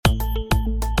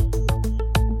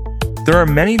There are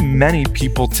many, many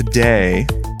people today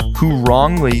who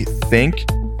wrongly think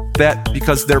that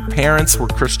because their parents were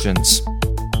Christians,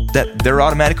 that they're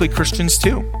automatically Christians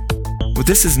too. But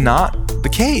this is not the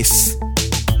case.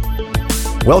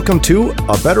 Welcome to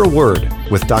A Better Word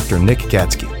with Dr. Nick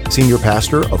Gatzke, Senior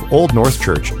Pastor of Old North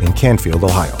Church in Canfield,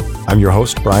 Ohio. I'm your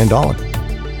host, Brian Dolan.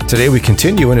 Today we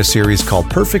continue in a series called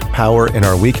Perfect Power in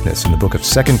Our Weakness in the book of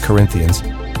 2 Corinthians,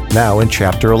 now in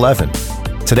chapter 11.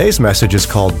 Today's message is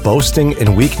called Boasting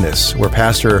in Weakness, where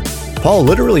Pastor Paul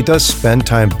literally does spend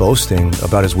time boasting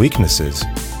about his weaknesses.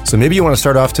 So maybe you want to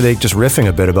start off today just riffing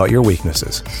a bit about your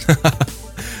weaknesses.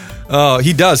 Oh,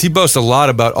 he does. He boasts a lot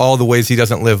about all the ways he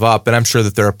doesn't live up, and I'm sure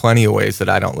that there are plenty of ways that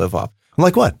I don't live up.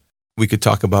 Like what? We could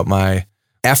talk about my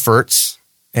efforts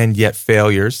and yet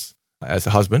failures as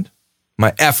a husband,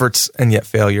 my efforts and yet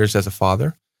failures as a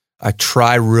father. I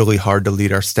try really hard to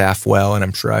lead our staff well, and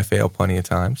I'm sure I fail plenty of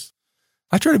times.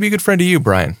 I try to be a good friend to you,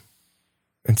 Brian.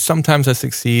 And sometimes I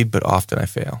succeed, but often I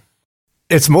fail.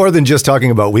 It's more than just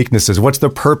talking about weaknesses. What's the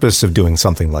purpose of doing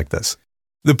something like this?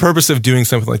 The purpose of doing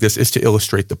something like this is to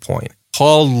illustrate the point.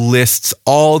 Paul lists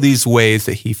all these ways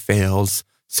that he fails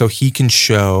so he can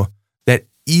show that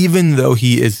even though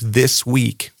he is this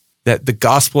weak, that the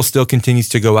gospel still continues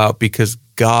to go out because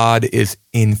God is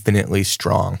infinitely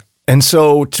strong. And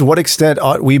so to what extent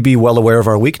ought we be well aware of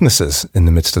our weaknesses in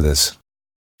the midst of this?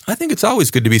 I think it's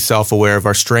always good to be self-aware of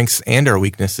our strengths and our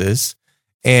weaknesses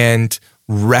and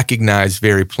recognize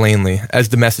very plainly, as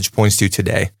the message points to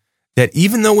today, that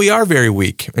even though we are very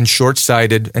weak and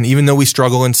short-sighted, and even though we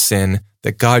struggle in sin,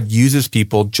 that God uses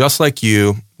people just like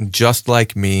you, just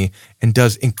like me, and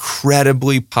does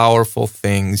incredibly powerful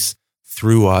things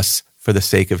through us for the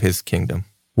sake of his kingdom.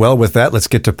 Well, with that, let's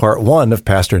get to part one of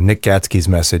Pastor Nick Gatzke's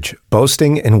message,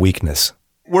 Boasting in Weakness.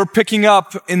 We're picking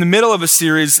up in the middle of a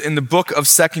series in the book of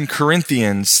 2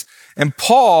 Corinthians. And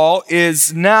Paul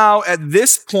is now at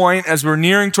this point, as we're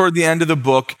nearing toward the end of the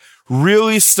book,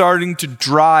 really starting to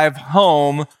drive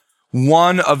home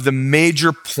one of the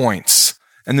major points.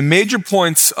 And the major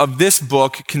points of this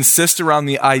book consist around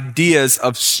the ideas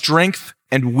of strength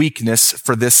and weakness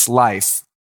for this life.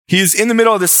 He's in the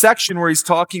middle of this section where he's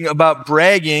talking about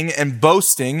bragging and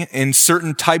boasting in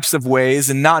certain types of ways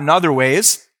and not in other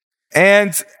ways.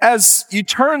 And as you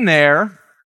turn there,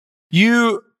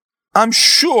 you, I'm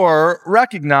sure,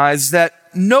 recognize that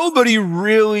nobody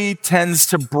really tends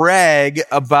to brag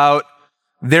about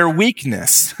their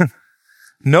weakness.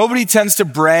 Nobody tends to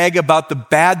brag about the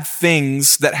bad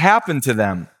things that happen to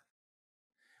them.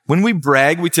 When we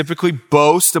brag, we typically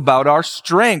boast about our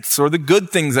strengths or the good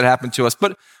things that happen to us.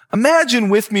 But imagine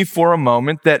with me for a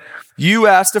moment that you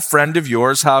asked a friend of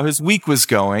yours how his week was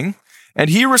going, and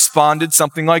he responded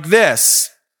something like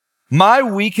this: "My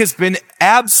week has been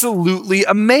absolutely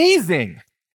amazing.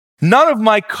 None of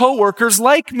my coworkers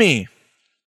like me.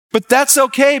 But that's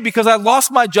okay because I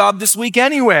lost my job this week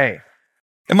anyway.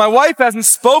 And my wife hasn't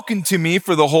spoken to me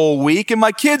for the whole week, and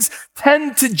my kids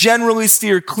tend to generally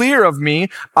steer clear of me,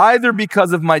 either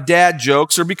because of my dad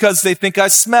jokes or because they think I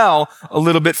smell a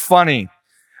little bit funny.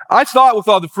 I thought with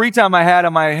all the free time I had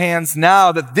on my hands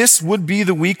now that this would be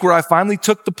the week where I finally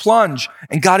took the plunge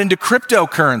and got into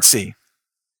cryptocurrency.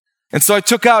 And so I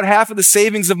took out half of the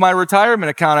savings of my retirement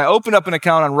account. I opened up an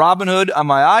account on Robinhood on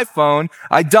my iPhone.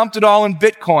 I dumped it all in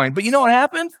Bitcoin. But you know what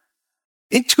happened?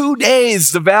 In 2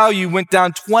 days, the value went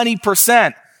down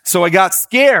 20%. So I got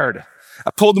scared.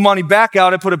 I pulled the money back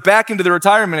out. I put it back into the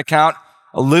retirement account,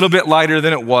 a little bit lighter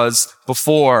than it was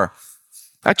before.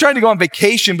 I tried to go on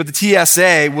vacation, but the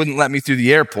TSA wouldn't let me through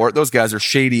the airport. Those guys are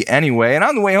shady anyway. And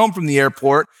on the way home from the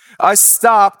airport, I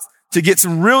stopped to get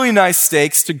some really nice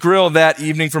steaks to grill that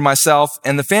evening for myself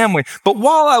and the family. But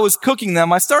while I was cooking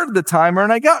them, I started the timer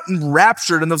and I got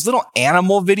enraptured in those little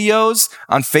animal videos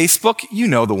on Facebook. You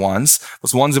know the ones.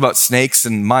 Those ones about snakes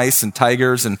and mice and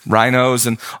tigers and rhinos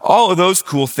and all of those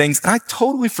cool things. And I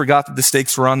totally forgot that the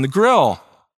steaks were on the grill.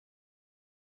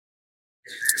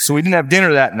 So we didn't have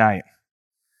dinner that night.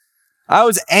 I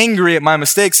was angry at my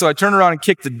mistake, so I turned around and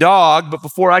kicked the dog. But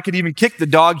before I could even kick the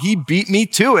dog, he beat me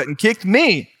to it and kicked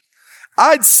me.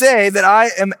 I'd say that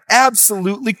I am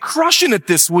absolutely crushing it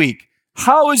this week.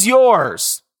 How is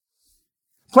yours?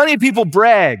 Plenty of people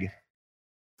brag,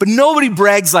 but nobody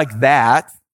brags like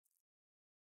that.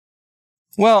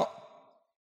 Well,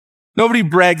 nobody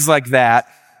brags like that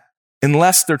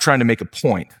unless they're trying to make a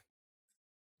point.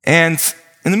 And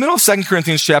in the middle of 2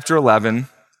 Corinthians chapter 11,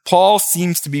 Paul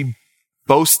seems to be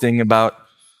boasting about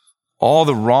all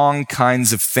the wrong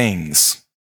kinds of things.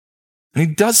 And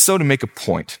he does so to make a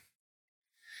point.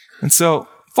 And so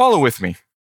follow with me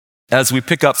as we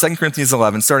pick up 2 Corinthians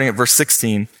 11, starting at verse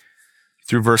 16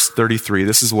 through verse 33.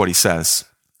 This is what he says.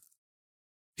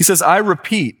 He says, I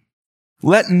repeat,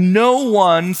 let no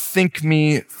one think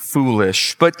me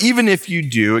foolish, but even if you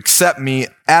do, accept me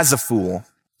as a fool,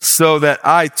 so that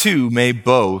I too may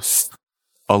boast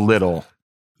a little.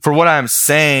 For what I am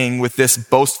saying with this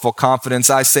boastful confidence,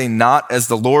 I say not as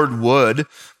the Lord would,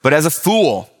 but as a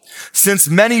fool. Since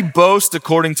many boast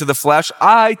according to the flesh,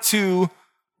 I too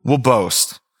will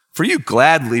boast. For you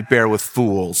gladly bear with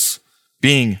fools,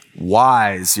 being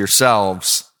wise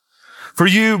yourselves. For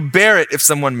you bear it if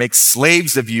someone makes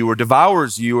slaves of you, or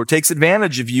devours you, or takes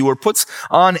advantage of you, or puts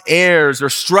on airs,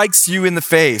 or strikes you in the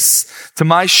face. To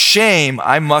my shame,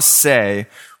 I must say,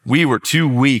 we were too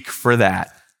weak for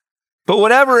that. But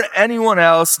whatever anyone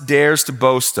else dares to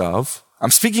boast of,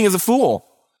 I'm speaking as a fool,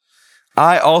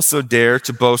 I also dare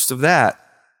to boast of that.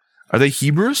 Are they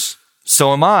Hebrews?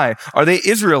 So am I. Are they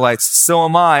Israelites? So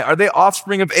am I. Are they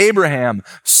offspring of Abraham?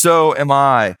 So am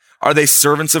I. Are they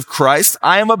servants of Christ?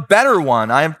 I am a better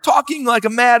one. I am talking like a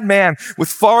madman, with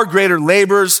far greater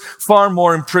labors, far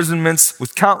more imprisonments,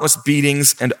 with countless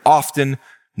beatings, and often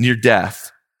near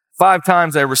death. 5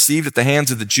 times I received at the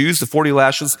hands of the Jews the 40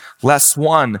 lashes less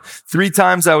 1. 3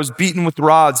 times I was beaten with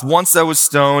rods. Once I was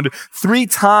stoned. 3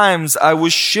 times I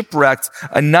was shipwrecked.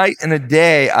 A night and a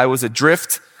day I was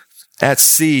adrift at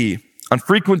sea, on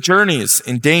frequent journeys,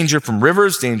 in danger from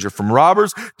rivers, danger from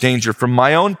robbers, danger from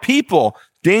my own people,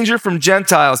 danger from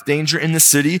Gentiles, danger in the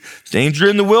city, danger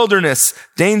in the wilderness,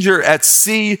 danger at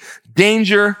sea,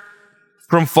 danger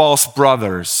from false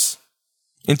brothers,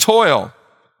 in toil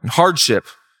and hardship,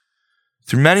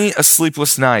 through many a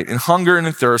sleepless night, in hunger and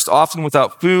in thirst, often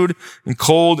without food, in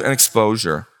cold and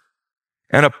exposure.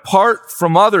 And apart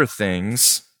from other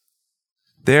things,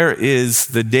 there is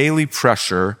the daily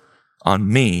pressure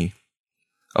on me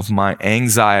of my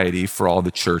anxiety for all the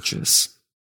churches.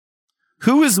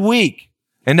 Who is weak,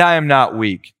 and I am not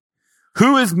weak?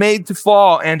 Who is made to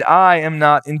fall, and I am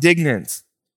not indignant?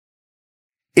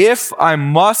 If I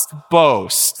must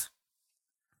boast,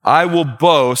 I will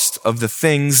boast of the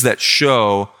things that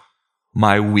show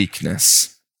my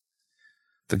weakness.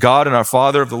 The God and our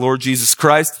Father of the Lord Jesus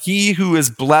Christ, he who is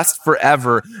blessed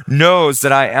forever, knows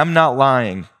that I am not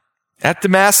lying. At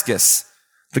Damascus,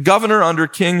 the governor under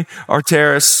King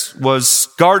Artaxerxes was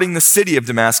guarding the city of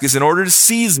Damascus in order to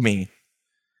seize me.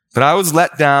 But I was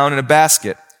let down in a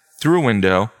basket through a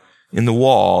window in the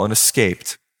wall and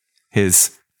escaped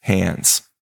his hands.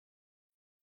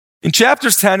 In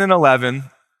chapters 10 and 11,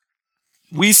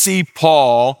 we see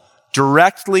Paul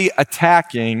directly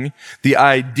attacking the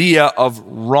idea of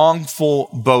wrongful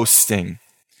boasting.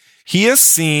 He has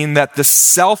seen that the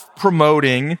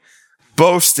self-promoting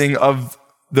boasting of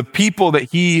the people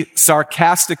that he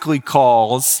sarcastically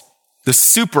calls the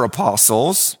super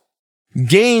apostles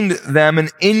gained them an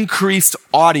increased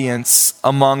audience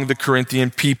among the Corinthian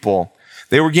people.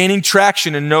 They were gaining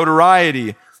traction and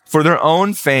notoriety for their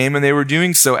own fame, and they were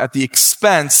doing so at the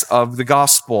expense of the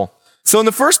gospel. So in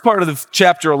the first part of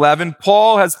chapter 11,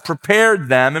 Paul has prepared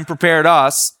them and prepared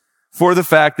us for the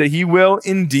fact that he will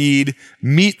indeed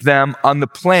meet them on the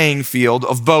playing field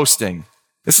of boasting.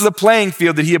 This is a playing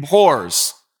field that he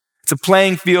abhors. It's a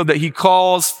playing field that he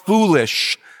calls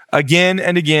foolish again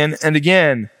and again and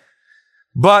again.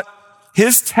 But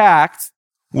his tact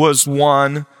was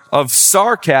one of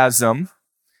sarcasm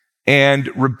and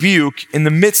rebuke in the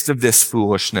midst of this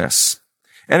foolishness.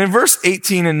 And in verse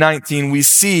 18 and 19, we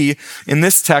see in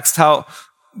this text how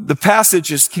the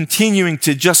passage is continuing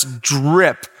to just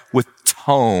drip with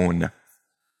tone.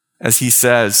 As he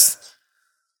says,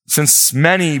 since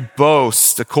many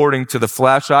boast according to the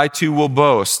flesh, I too will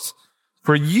boast.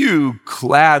 For you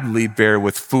gladly bear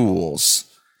with fools,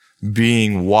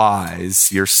 being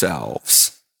wise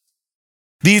yourselves.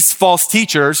 These false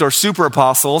teachers, or super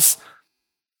apostles,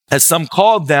 as some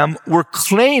called them, were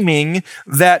claiming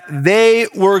that they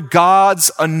were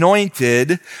God's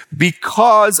anointed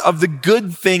because of the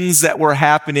good things that were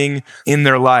happening in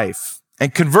their life.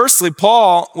 And conversely,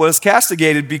 Paul was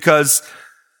castigated because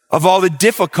of all the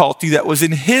difficulty that was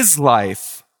in his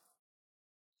life.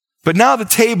 But now the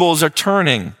tables are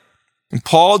turning, and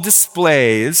Paul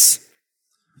displays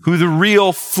who the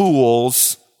real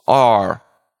fools are.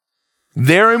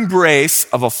 Their embrace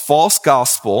of a false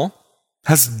gospel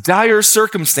has dire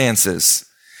circumstances.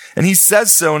 And he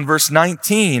says so in verse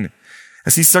 19,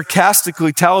 as he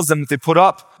sarcastically tells them that they put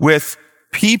up with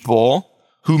people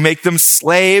who make them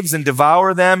slaves and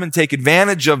devour them and take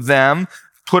advantage of them,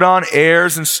 put on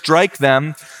airs and strike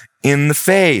them in the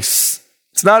face.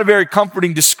 It's not a very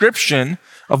comforting description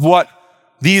of what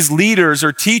these leaders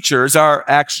or teachers are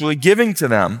actually giving to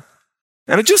them.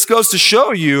 And it just goes to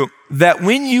show you that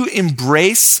when you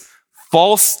embrace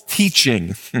false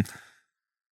teaching.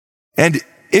 And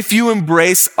if you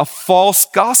embrace a false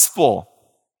gospel,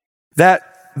 that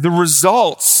the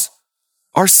results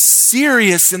are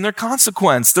serious in their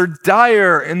consequence. They're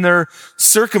dire in their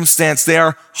circumstance. They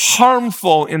are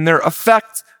harmful in their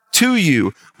effect to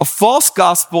you. A false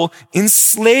gospel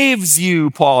enslaves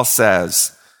you, Paul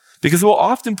says, because it will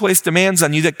often place demands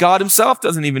on you that God himself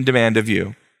doesn't even demand of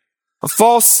you. A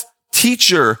false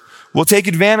teacher will take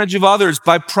advantage of others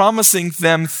by promising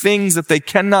them things that they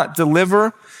cannot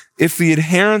deliver if the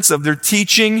adherents of their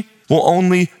teaching will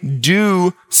only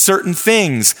do certain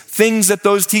things that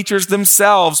those teachers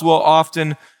themselves will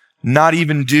often not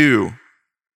even do.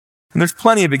 And there's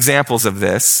plenty of examples of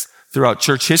this throughout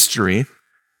church history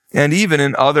and even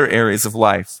in other areas of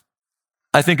life.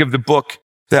 I think of the book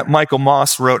that Michael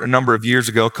Moss wrote a number of years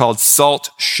ago called Salt,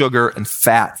 Sugar, and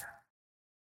Fat.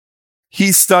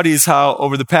 He studies how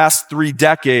over the past 3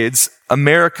 decades,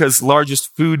 America's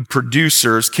largest food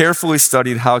producers carefully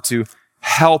studied how to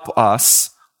help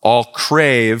us all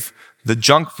crave the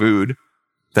junk food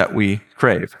that we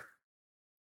crave.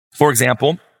 For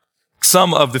example,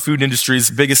 some of the food industry's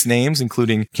biggest names,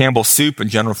 including Campbell Soup and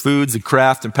General Foods and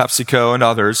Kraft and PepsiCo and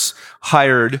others,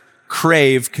 hired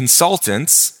Crave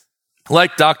consultants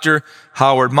like Dr.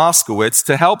 Howard Moskowitz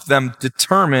to help them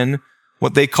determine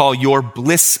what they call your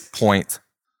bliss point,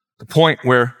 the point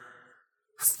where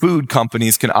food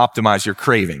companies can optimize your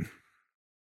craving.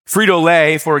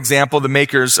 Frito-Lay, for example, the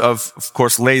makers of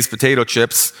course, Lay's potato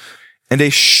chips, and a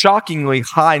shockingly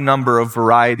high number of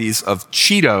varieties of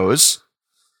Cheetos,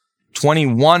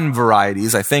 21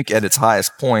 varieties, I think at its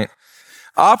highest point,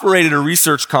 operated a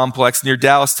research complex near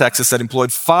Dallas, Texas that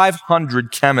employed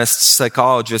 500 chemists,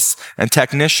 psychologists, and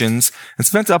technicians and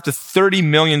spent up to $30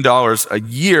 million a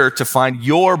year to find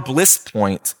your bliss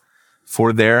point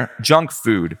for their junk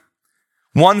food.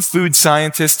 One food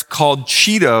scientist called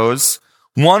Cheetos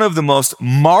one of the most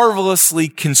marvelously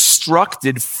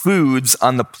constructed foods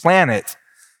on the planet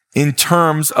in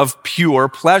terms of pure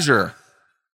pleasure.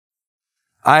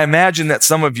 I imagine that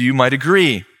some of you might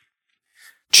agree.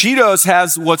 Cheetos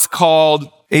has what's called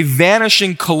a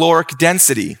vanishing caloric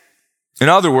density. In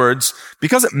other words,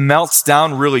 because it melts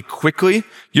down really quickly,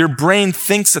 your brain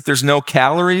thinks that there's no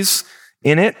calories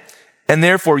in it, and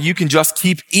therefore you can just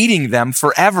keep eating them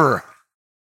forever.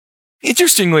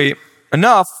 Interestingly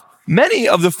enough, many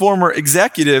of the former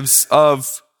executives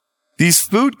of these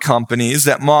food companies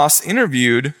that Moss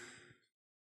interviewed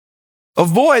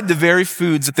avoid the very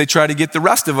foods that they try to get the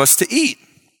rest of us to eat.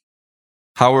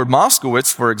 Howard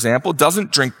Moskowitz, for example,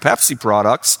 doesn't drink Pepsi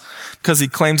products because he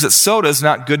claims that soda is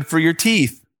not good for your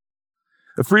teeth.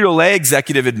 The Frito-Lay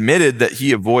executive admitted that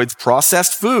he avoids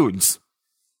processed foods,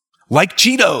 like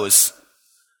Cheetos.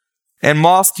 And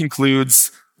Moss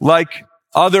concludes, like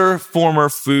other former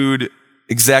food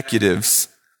executives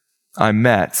I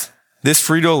met, this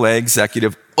Frito-Lay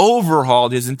executive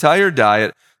overhauled his entire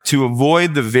diet to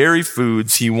avoid the very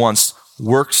foods he once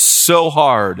worked so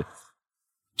hard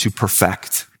to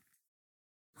perfect.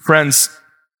 Friends,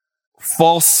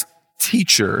 false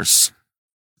teachers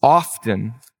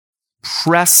often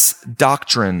press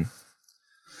doctrine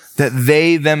that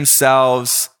they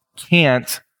themselves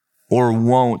can't or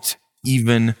won't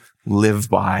even live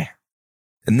by.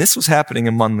 And this was happening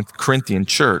among the Corinthian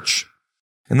church.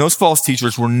 And those false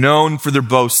teachers were known for their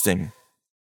boasting,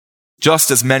 just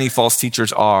as many false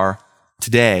teachers are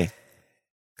today.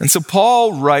 And so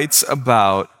Paul writes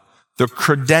about the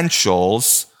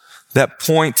credentials that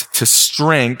point to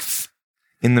strength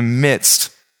in the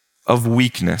midst of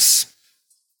weakness.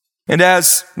 And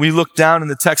as we look down in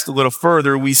the text a little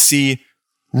further, we see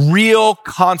real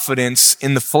confidence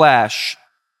in the flesh.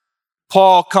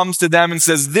 Paul comes to them and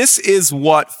says, this is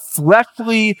what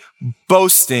fleshly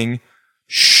boasting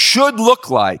should look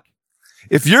like.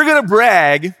 If you're going to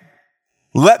brag,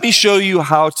 let me show you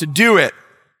how to do it.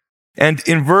 And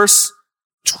in verse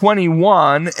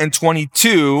 21 and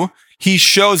 22, he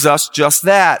shows us just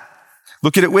that.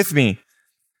 Look at it with me.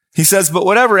 He says, but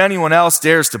whatever anyone else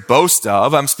dares to boast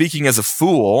of, I'm speaking as a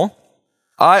fool,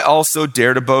 I also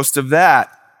dare to boast of that.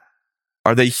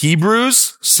 Are they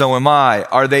Hebrews? So am I.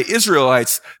 Are they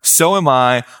Israelites? So am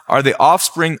I. Are they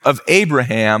offspring of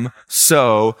Abraham?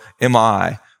 So am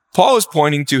I. Paul is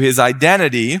pointing to his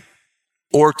identity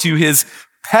or to his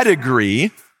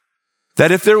pedigree,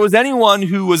 that if there was anyone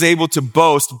who was able to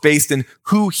boast based in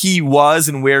who he was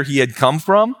and where he had come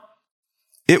from,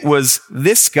 it was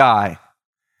this guy.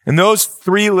 And those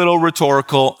 3 little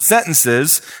rhetorical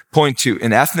sentences point to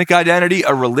an ethnic identity,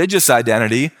 a religious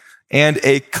identity, and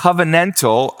a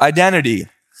covenantal identity.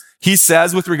 He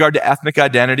says with regard to ethnic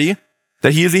identity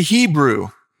that he is a Hebrew,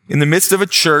 in the midst of a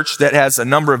church that has a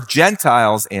number of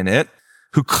Gentiles in it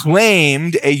who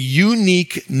claimed a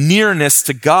unique nearness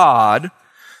to God,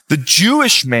 the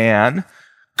Jewish man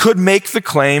could make the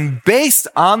claim based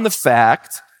on the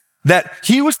fact that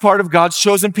he was part of God's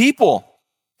chosen people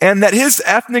and that his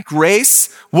ethnic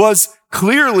race was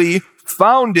clearly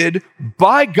founded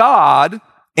by God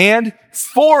and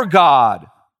for God.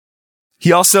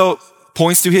 He also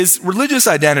points to his religious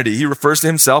identity. He refers to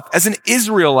himself as an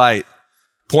Israelite,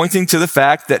 pointing to the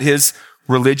fact that his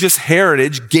religious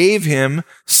heritage gave him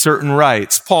certain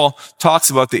rights. Paul talks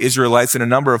about the Israelites in a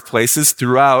number of places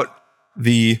throughout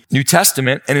the New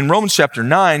Testament. And in Romans chapter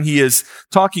 9, he is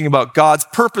talking about God's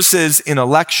purposes in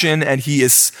election, and he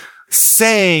is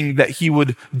saying that he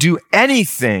would do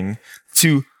anything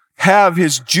to have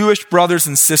his Jewish brothers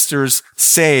and sisters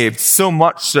saved, so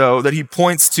much so that he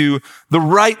points to the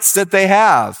rights that they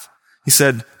have. He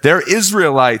said, they're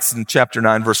Israelites in chapter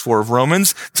 9, verse 4 of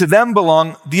Romans. To them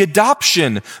belong the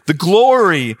adoption, the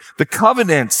glory, the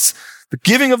covenants, the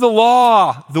giving of the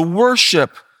law, the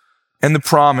worship, and the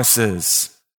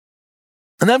promises.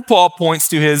 And then Paul points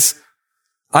to his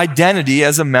identity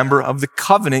as a member of the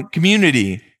covenant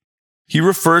community. He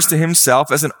refers to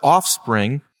himself as an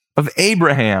offspring of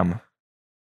Abraham.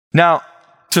 Now,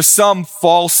 to some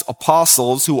false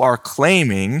apostles who are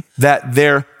claiming that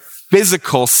their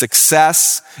physical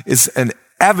success is an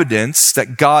evidence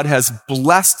that God has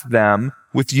blessed them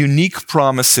with unique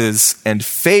promises and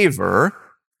favor,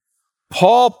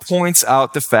 Paul points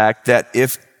out the fact that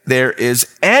if there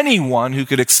is anyone who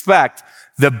could expect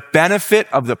the benefit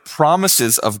of the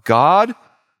promises of God,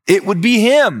 it would be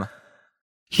him.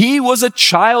 He was a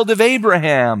child of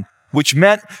Abraham, which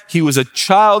meant he was a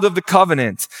child of the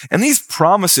covenant. And these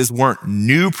promises weren't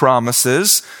new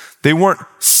promises. They weren't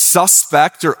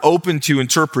suspect or open to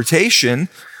interpretation.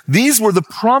 These were the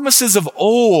promises of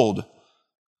old,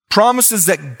 promises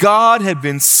that God had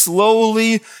been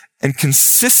slowly and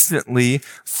consistently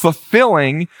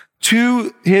fulfilling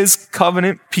to his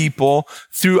covenant people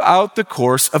throughout the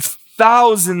course of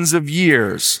thousands of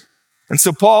years. And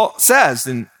so Paul says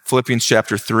in Philippians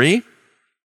chapter 3,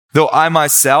 though I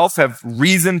myself have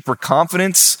reason for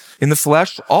confidence in the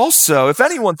flesh, also, if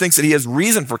anyone thinks that he has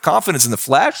reason for confidence in the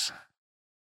flesh,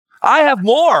 I have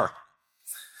more.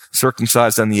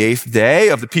 Circumcised on the 8th day,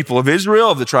 of the people of Israel,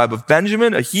 of the tribe of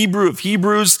Benjamin, a Hebrew of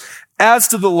Hebrews, as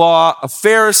to the law, a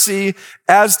Pharisee,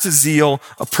 as to zeal,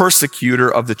 a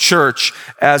persecutor of the church,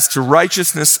 as to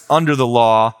righteousness under the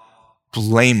law,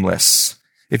 blameless.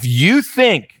 If you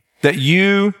think that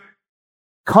you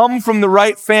come from the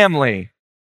right family,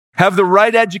 have the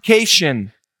right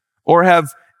education, or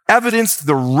have evidenced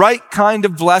the right kind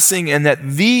of blessing, and that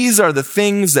these are the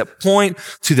things that point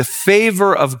to the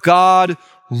favor of God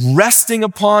resting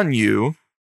upon you,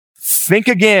 think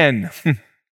again.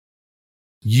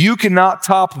 You cannot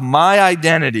top my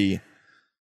identity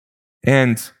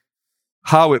and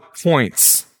how it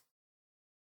points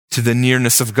to the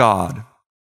nearness of God,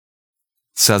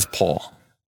 says Paul.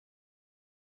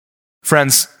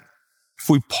 Friends, if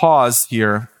we pause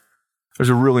here, there's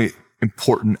a really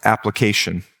important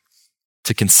application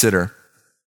to consider.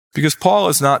 Because Paul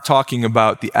is not talking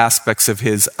about the aspects of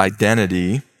his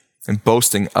identity and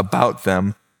boasting about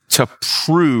them to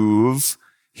prove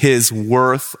his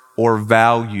worth or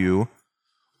value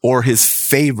or his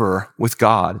favor with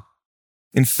God.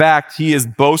 In fact, he is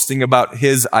boasting about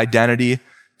his identity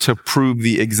to prove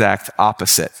the exact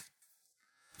opposite.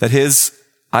 That his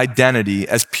identity,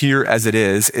 as pure as it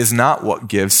is not what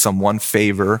gives someone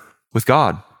favor with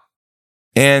God.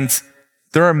 And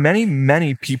there are many,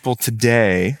 many people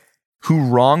today who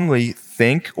wrongly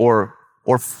think or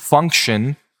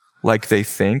function like they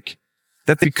think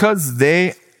that because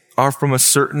they are from a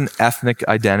certain ethnic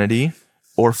identity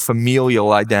or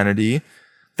familial identity,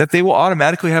 that they will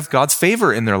automatically have God's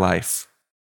favor in their life.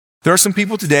 There are some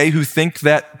people today who think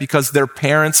that because their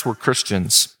parents were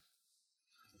Christians,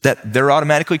 that they're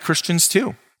automatically Christians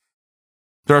too.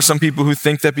 There are some people who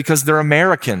think that because they're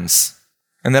Americans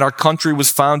and that our country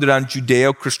was founded on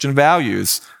Judeo-Christian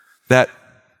values, that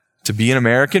to be an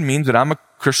American means that I'm a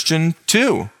Christian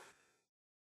too.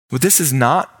 But this is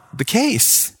not the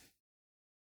case.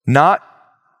 Not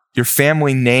your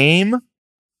family name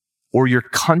or your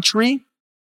country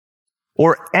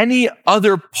or any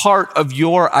other part of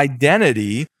your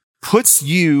identity puts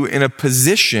you in a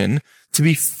position to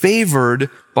be favored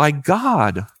by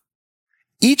God.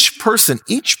 Each person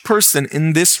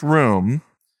in this room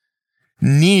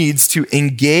needs to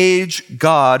engage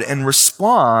God and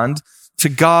respond to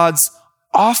God's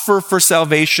offer for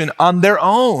salvation on their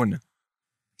own.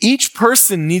 Each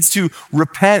person needs to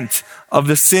repent of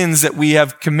the sins that we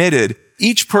have committed.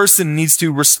 each person needs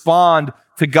to respond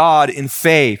to God in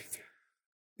faith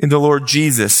in the Lord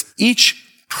Jesus.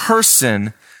 Each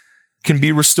person can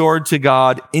be restored to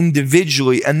God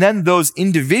individually, and then those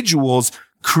individuals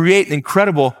create an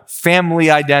incredible family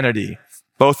identity,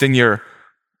 both in your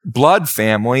blood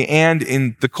family and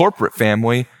in the corporate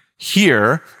family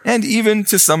here, and even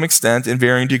to some extent in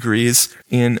varying degrees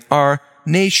in our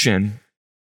nation.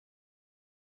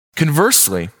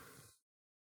 Conversely,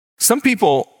 some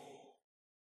people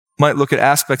might look at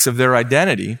aspects of their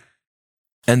identity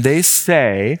and they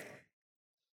say,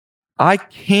 I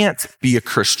can't be a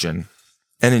Christian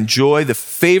and enjoy the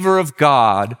favor of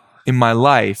God in my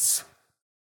life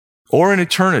or in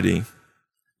eternity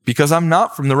because I'm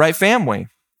not from the right family,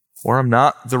 or I'm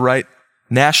not the right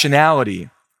nationality,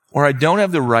 or I don't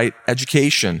have the right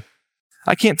education.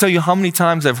 I can't tell you how many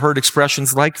times I've heard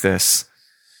expressions like this.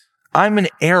 I'm an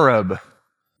Arab.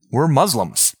 We're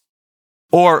Muslims.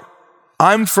 Or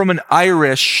I'm from an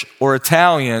Irish or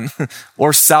Italian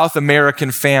or South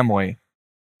American family.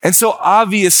 And so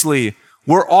obviously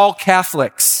we're all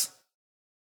Catholics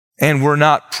and we're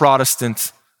not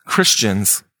Protestant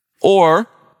Christians. Or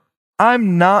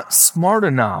I'm not smart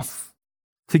enough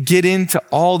to get into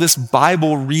all this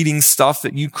Bible reading stuff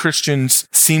that you Christians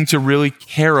seem to really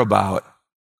care about.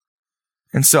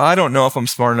 And so I don't know if I'm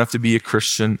smart enough to be a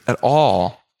Christian at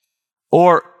all.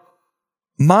 Or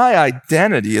my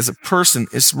identity as a person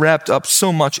is wrapped up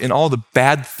so much in all the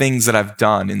bad things that I've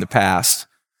done in the past,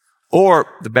 or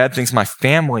the bad things my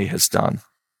family has done.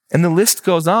 And the list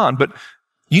goes on. But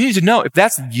you need to know, if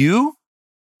that's you,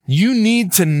 you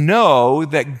need to know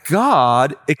that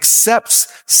God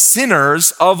accepts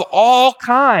sinners of all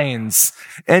kinds,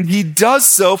 and he does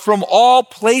so from all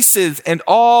places and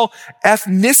all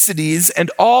ethnicities and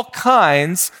all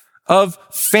kinds of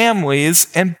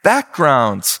families and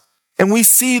backgrounds. And we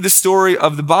see the story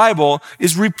of the Bible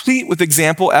is replete with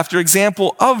example after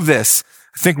example of this.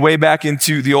 Think way back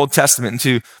into the Old Testament,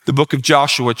 into the book of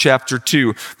Joshua, chapter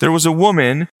 2. There was a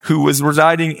woman who was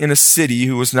residing in a city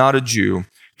who was not a Jew.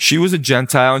 She was a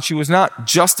Gentile, and she was not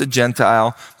just a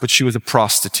Gentile, but she was a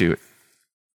prostitute.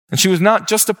 And she was not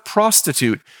just a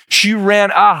prostitute. She ran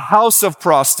a house of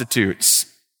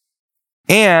prostitutes.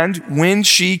 And when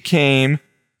she came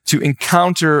to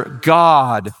encounter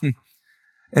God,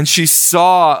 and she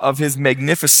saw of his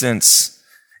magnificence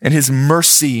and his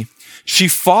mercy, she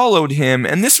followed him,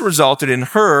 and this resulted in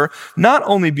her not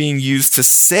only being used to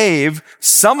save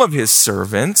some of his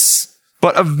servants,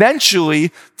 but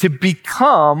eventually to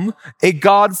become a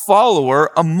God follower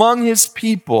among his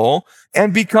people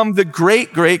and become the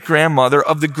great-great-grandmother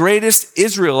of the greatest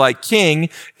Israelite king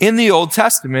in the Old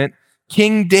Testament,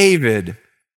 King David.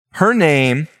 Her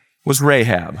name was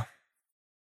Rahab.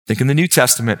 Think in the New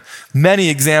Testament, many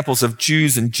examples of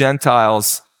Jews and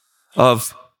Gentiles,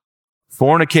 of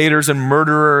fornicators and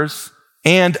murderers,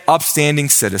 and upstanding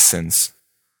citizens.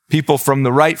 People from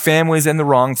the right families and the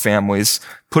wrong families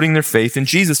putting their faith in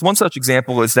Jesus. One such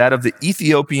example is that of the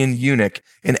Ethiopian eunuch,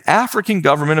 an African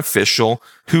government official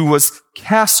who was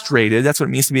castrated, that's what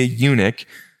it means to be a eunuch,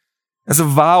 as a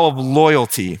vow of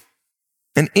loyalty.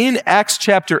 And in Acts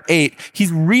chapter 8,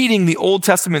 he's reading the Old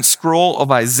Testament scroll of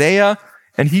Isaiah,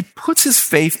 and he puts his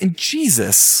faith in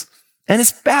Jesus and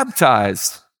is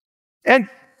baptized. And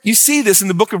you see this in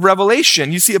the book of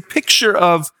Revelation. You see a picture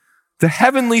of the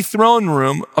heavenly throne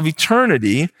room of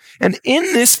eternity. And in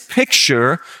this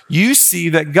picture, you see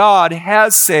that God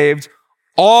has saved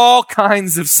all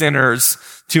kinds of sinners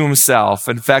to himself.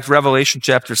 In fact, Revelation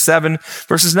chapter 7,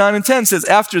 verses 9 and 10 says,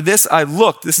 after this I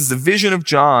looked, this is the vision of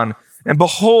John, and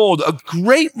behold, a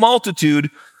great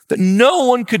multitude that no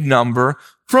one could number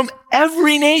from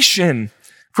every nation,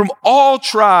 from all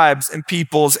tribes and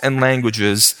peoples and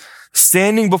languages,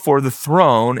 standing before the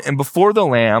throne and before the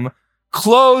Lamb,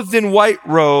 clothed in white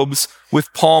robes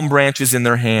with palm branches in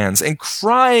their hands, and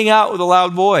crying out with a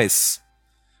loud voice,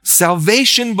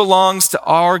 salvation belongs to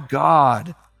our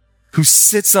God who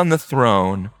sits on the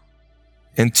throne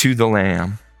and to the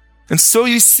Lamb. And so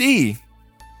you see,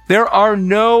 there are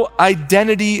no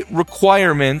identity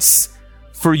requirements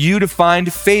for you to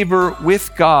find favor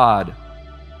with God.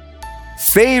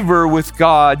 Favor with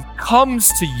God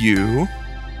comes to you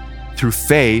through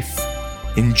faith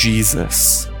in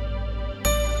Jesus.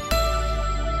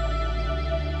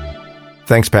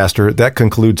 Thanks, Pastor. That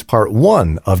concludes part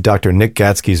 1 of Dr. Nick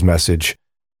Gatsky's message,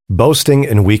 Boasting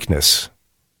and Weakness.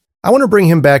 I want to bring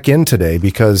him back in today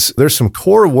because there's some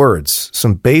core words,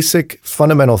 some basic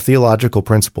fundamental theological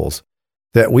principles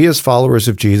that we as followers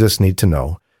of Jesus need to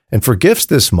know. And for gifts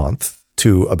this month,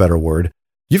 to a better word,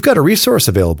 you've got a resource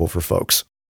available for folks.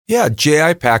 Yeah,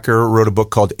 J.I. Packer wrote a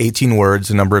book called 18 Words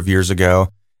a number of years ago,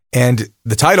 and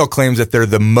the title claims that they're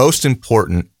the most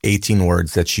important 18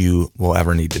 words that you will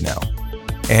ever need to know.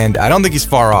 And I don't think he's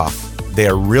far off. They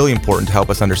are really important to help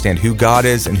us understand who God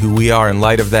is and who we are in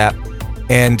light of that.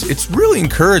 And it's really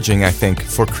encouraging, I think,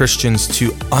 for Christians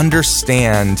to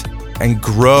understand and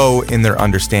grow in their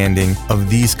understanding of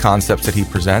these concepts that he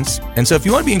presents. And so if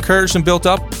you want to be encouraged and built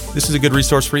up, this is a good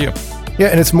resource for you. Yeah,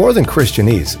 and it's more than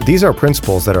Christianese. These are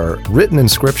principles that are written in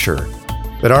Scripture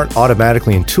that aren't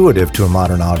automatically intuitive to a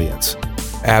modern audience.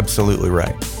 Absolutely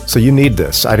right. So you need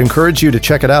this. I'd encourage you to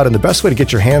check it out, and the best way to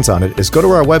get your hands on it is go to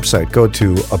our website. Go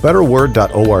to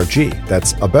abetterword.org.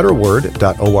 That's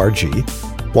abetterword.org.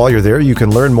 While you're there, you can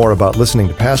learn more about listening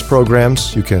to past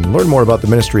programs, you can learn more about the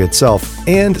ministry itself,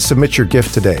 and submit your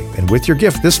gift today. And with your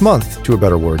gift this month to A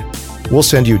Better Word, we'll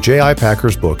send you J.I.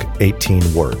 Packer's book,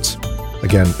 18 Words.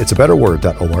 Again, it's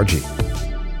abetterword.org.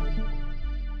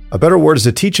 A Better Word is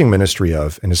a teaching ministry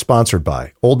of and is sponsored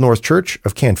by Old North Church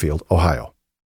of Canfield, Ohio.